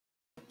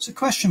So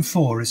question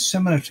 4 is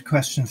similar to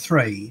question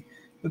 3,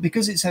 but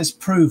because it says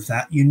prove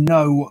that, you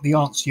know what the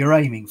answer you're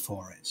aiming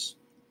for is.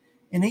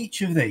 In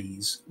each of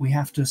these, we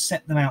have to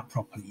set them out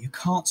properly. You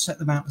can't set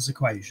them out as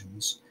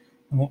equations.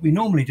 And what we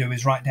normally do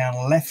is write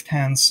down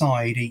left-hand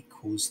side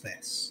equals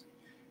this.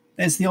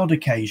 There's the odd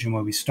occasion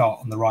where we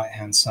start on the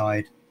right-hand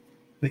side,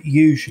 but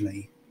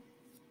usually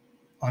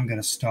I'm going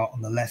to start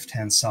on the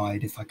left-hand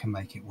side if I can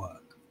make it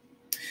work.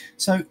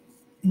 So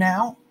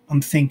now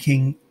I'm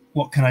thinking,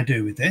 what can I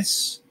do with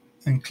this?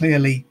 And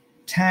clearly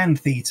tan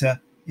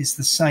theta is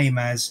the same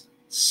as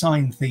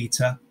sine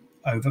theta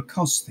over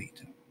cos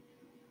theta.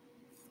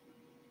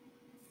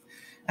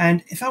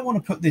 And if I want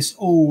to put this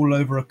all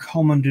over a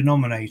common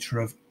denominator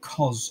of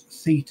cos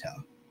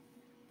theta,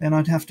 then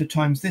I'd have to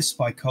times this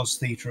by cos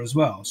theta as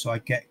well. So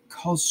I'd get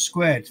cos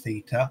squared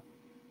theta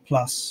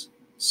plus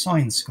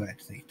sine squared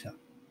theta.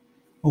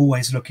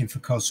 Always looking for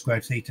cos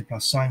squared theta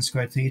plus sine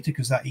squared theta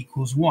because that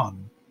equals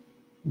 1.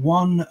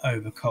 1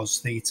 over cos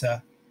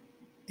theta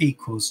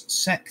equals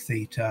sec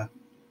theta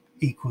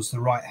equals the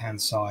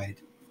right-hand side,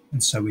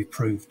 and so we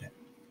proved it.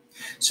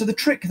 So the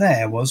trick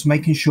there was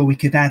making sure we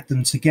could add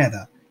them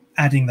together,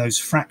 adding those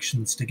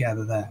fractions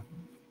together there.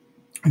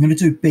 I'm going to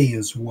do b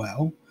as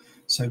well.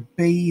 So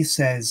b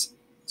says,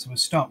 so we'll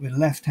start with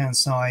left-hand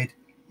side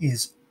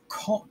is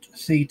cot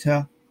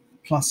theta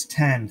plus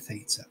tan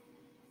theta.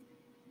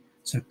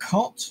 So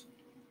cot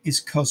is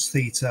cos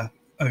theta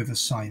over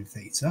sine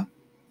theta.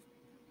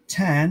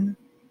 Tan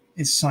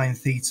is sine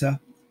theta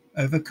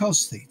over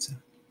cos theta.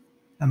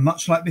 And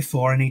much like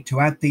before, I need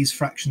to add these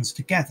fractions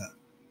together.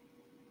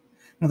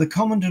 Now the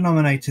common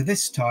denominator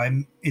this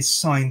time is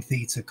sine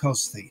theta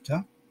cos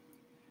theta.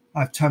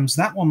 I've times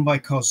that one by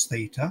cos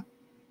theta,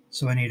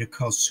 so I need a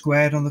cos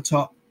squared on the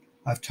top.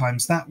 I've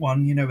times that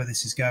one, you know where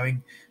this is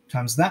going,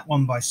 times that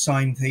one by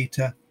sine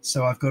theta,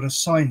 so I've got a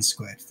sine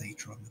squared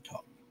theta on the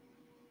top.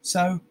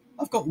 So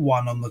I've got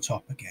 1 on the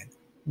top again.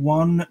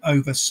 1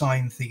 over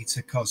sine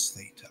theta cos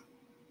theta.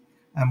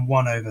 And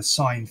 1 over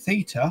sine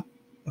theta,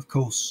 of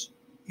course,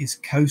 is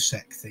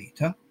cosec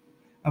theta.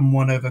 And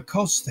 1 over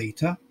cos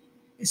theta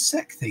is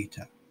sec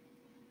theta.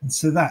 And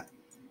so that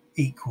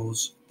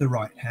equals the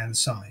right-hand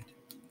side.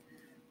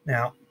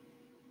 Now,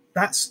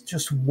 that's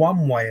just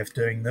one way of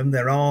doing them.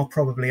 There are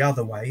probably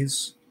other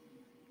ways.